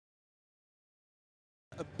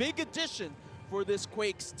a big addition for this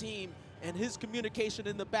Quakes team, and his communication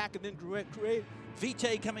in the back, and then create.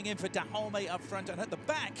 Vite coming in for Dahomey up front, and at the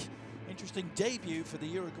back, interesting debut for the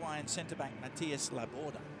Uruguayan centre-back Matias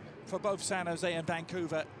Laborda. For both San Jose and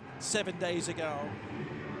Vancouver 7 days ago,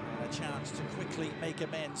 and a chance to quickly make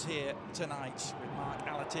amends here tonight with Mark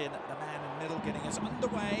Alatin, the man in the middle, getting us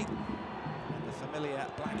underway. And the familiar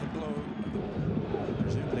black and blue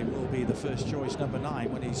presumably will be the first choice number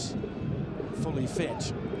 9 when he's fully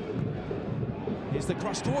fit. Here's the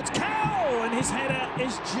cross towards Cow, and his header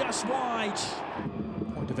is just wide.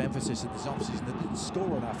 Point of emphasis in this offseason, they didn't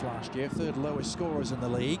score enough last year, 3rd lowest scorers in the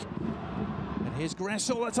league. And here's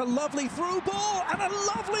Gressel, that's a lovely through ball, and a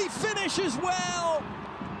lovely finish as well.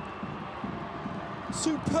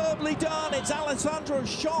 Superbly done, it's Alessandro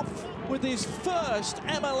Schoff with his first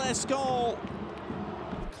MLS goal.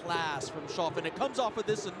 Class from Schoff, and it comes off of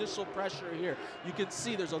this initial pressure here. You can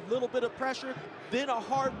see there's a little bit of pressure, then a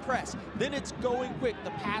hard press, then it's going quick. The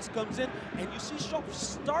pass comes in, and you see Schoff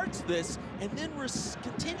starts this and then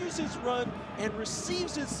continues his run and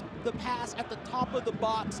receives the pass at the top of the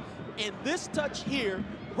box. And this touch here,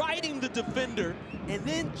 riding the defender, and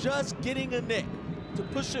then just getting a nick to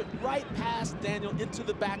push it right past Daniel into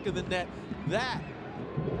the back of the net. That.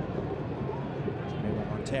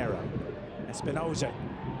 Montero, Espinoza.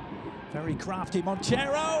 Very crafty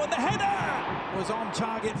Montero, and the header was on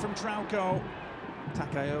target from Trauco.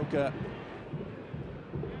 Takaoka.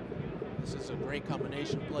 This is a great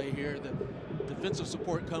combination play here. The defensive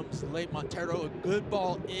support comes late. Montero, a good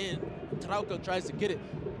ball in. Trauco tries to get it.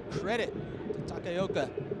 Credit to Takaoka.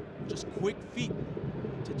 Just quick feet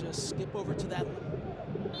to just skip over to that.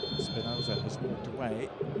 Espinoza has walked away.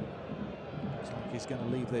 Looks like he's going to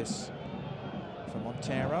leave this for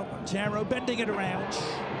Montero. Montero bending it around.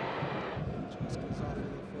 Just goes off of the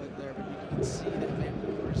foot there, but you can see that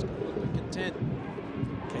Vancouver is going to look content.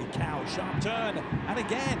 Okay, Cow, sharp turn, and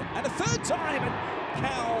again, and a 3rd time, and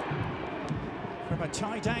Cow from a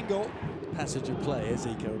tight angle. Passage of play, is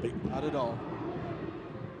he, Kobe? Not at all.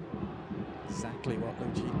 Exactly what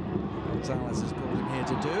Luigi Gonzalez has brought him here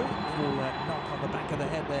to do. Little knock on the back of the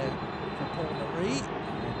head there from Paul Marie.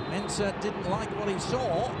 And Mensah didn't like what he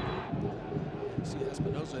saw. You see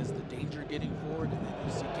Espinoza as the danger getting forward, and then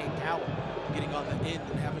you see Kate Cowell getting on the end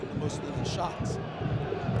and having the most of the shots.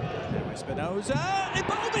 Now Espinoza,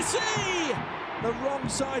 Ibobisi! The wrong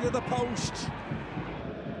side of the post.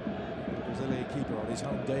 Brazilian keeper on his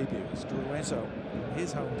home debut. It's Grueso,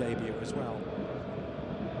 his home debut as well.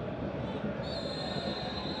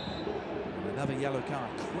 And another yellow card,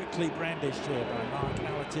 quickly brandished here by Mark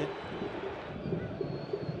Alatin.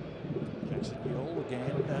 Jackson Yule again.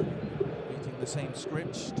 The same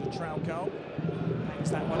script to Trauco.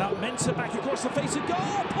 Hangs that one up. Mensah back across the face of goal.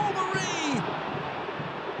 Paul Marie!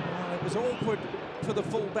 Well, it was awkward for the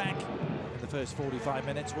fullback in the first 45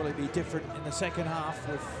 minutes. Will it be different in the second half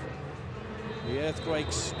with the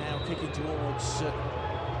Earthquakes now kicking towards the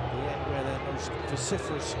end where their most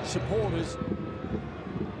vociferous supporters?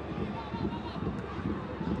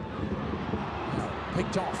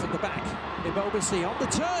 Picked off at the back. Ibobisi on the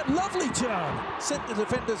turn, lovely turn. Sent the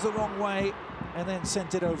defenders the wrong way and then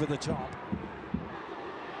sent it over the top.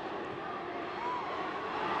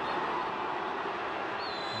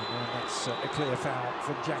 And then that's a clear foul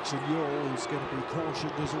from Jackson Yule, who's going to be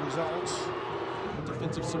cautioned as a result.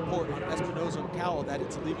 Defensive support on Espinoza and Cowell, that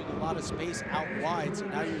it's leaving a lot of space out wide, so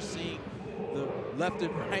now you're seeing the left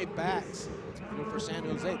and right backs for San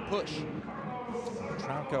Jose push.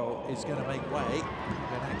 Trauco is going to make way.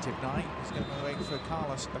 An active night. He's going to wait for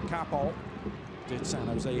Carlos Acapo. Did San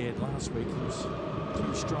Jose in last week. There's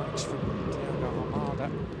 2 strikes from Thiago Hamada.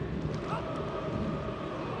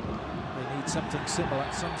 They need something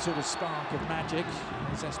similar, some sort of spark of magic.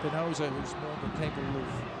 There's Espinoza, who's more than capable of.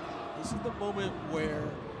 This is the moment where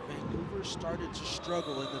Vancouver started to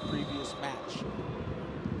struggle in the previous match.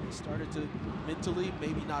 They started to mentally,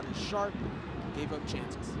 maybe not as sharp, gave up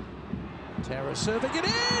chances. Terra serving it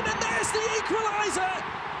in, and there's the equalizer!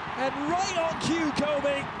 And right on cue,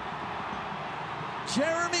 Kobe.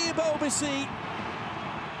 Jeremy Ibobisi.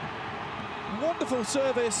 Wonderful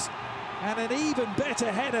service, and an even better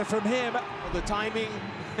header from him. The timing,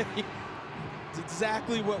 it's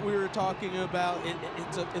exactly what we were talking about.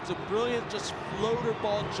 It's a brilliant, just floater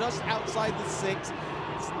ball just outside the 6.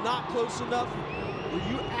 It's not close enough where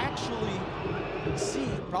you actually see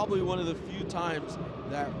probably one of the few times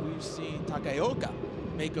that we've seen Takaoka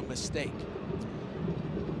make a mistake.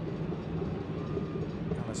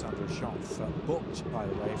 Alessandro Schoff booked, by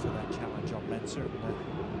the way, for that challenge on Mensah.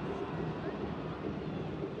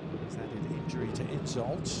 He's added injury to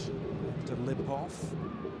insult, to limp off.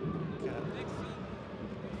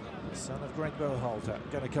 Son of Greg Berhalter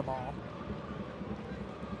going to come on.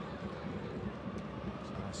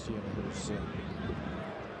 Sebastian, who's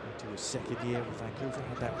into his second year with Vancouver,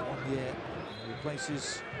 had that 1 year. He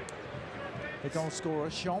replaces the goal scorer,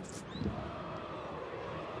 Schampf.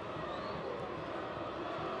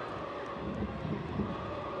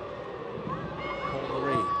 Paul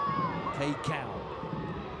Marie, Kay Cow.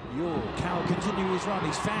 Cow continues his run,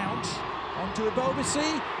 he's found. Onto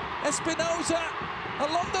Abobisi, Espinoza,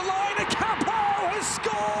 along the line, and Capo has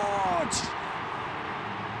scored!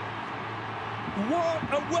 What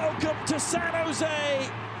a welcome to San Jose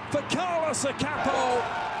for Carlos Capo.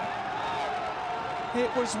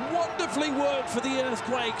 It was wonderfully worked for the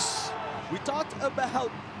Earthquakes. We talked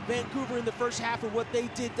about Vancouver in the first half and what they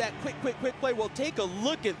did, that quick play. Well, take a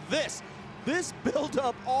look at this. This build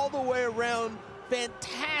up all the way around.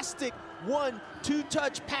 Fantastic 1-2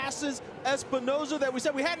 touch passes. Espinoza, that we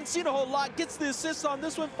said we hadn't seen a whole lot, gets the assist on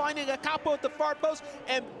this one, finding a Capo at the far post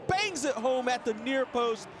and bangs it home at the near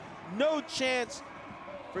post. No chance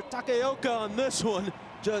for Takaoka on this one.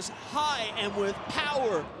 Just high and with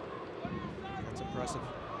power. That's impressive.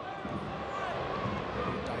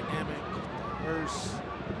 Dynamic, diverse,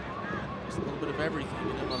 just a little bit of everything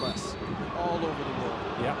in MLS, all over the world.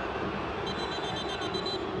 Yeah.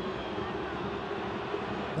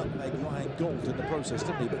 Nutmeg Ryan Gold in the process,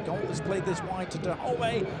 didn't he? But Gold has played this wide to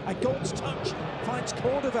Dahome, and Gold's touch finds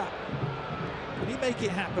Cordova. Can he make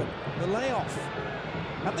it happen? The layoff.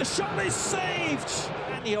 And the shot is saved!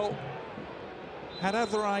 Daniel had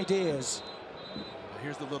other ideas.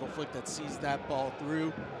 Here's the little flick that sees that ball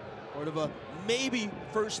through. Cordova, maybe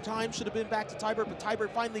first time, should have been back to Tybert, but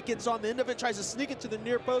Tybert finally gets on the end of it, tries to sneak it to the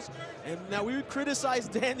near post. And now we would criticize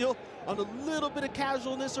Daniel on a little bit of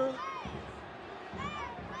casualness early.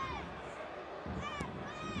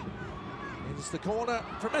 It's the corner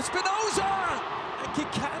from Espinoza! And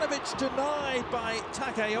Kikanovic denied by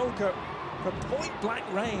Takaoka from point-blank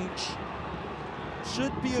range.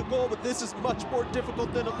 Should be a goal, but this is much more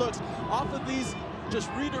difficult than it looks. Off of these just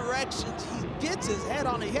redirections, he gets his head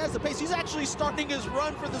on it. He has the pace. He's actually starting his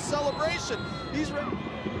run for the celebration. He's ready.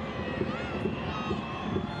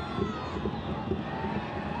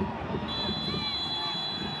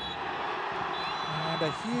 And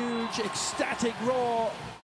a huge ecstatic roar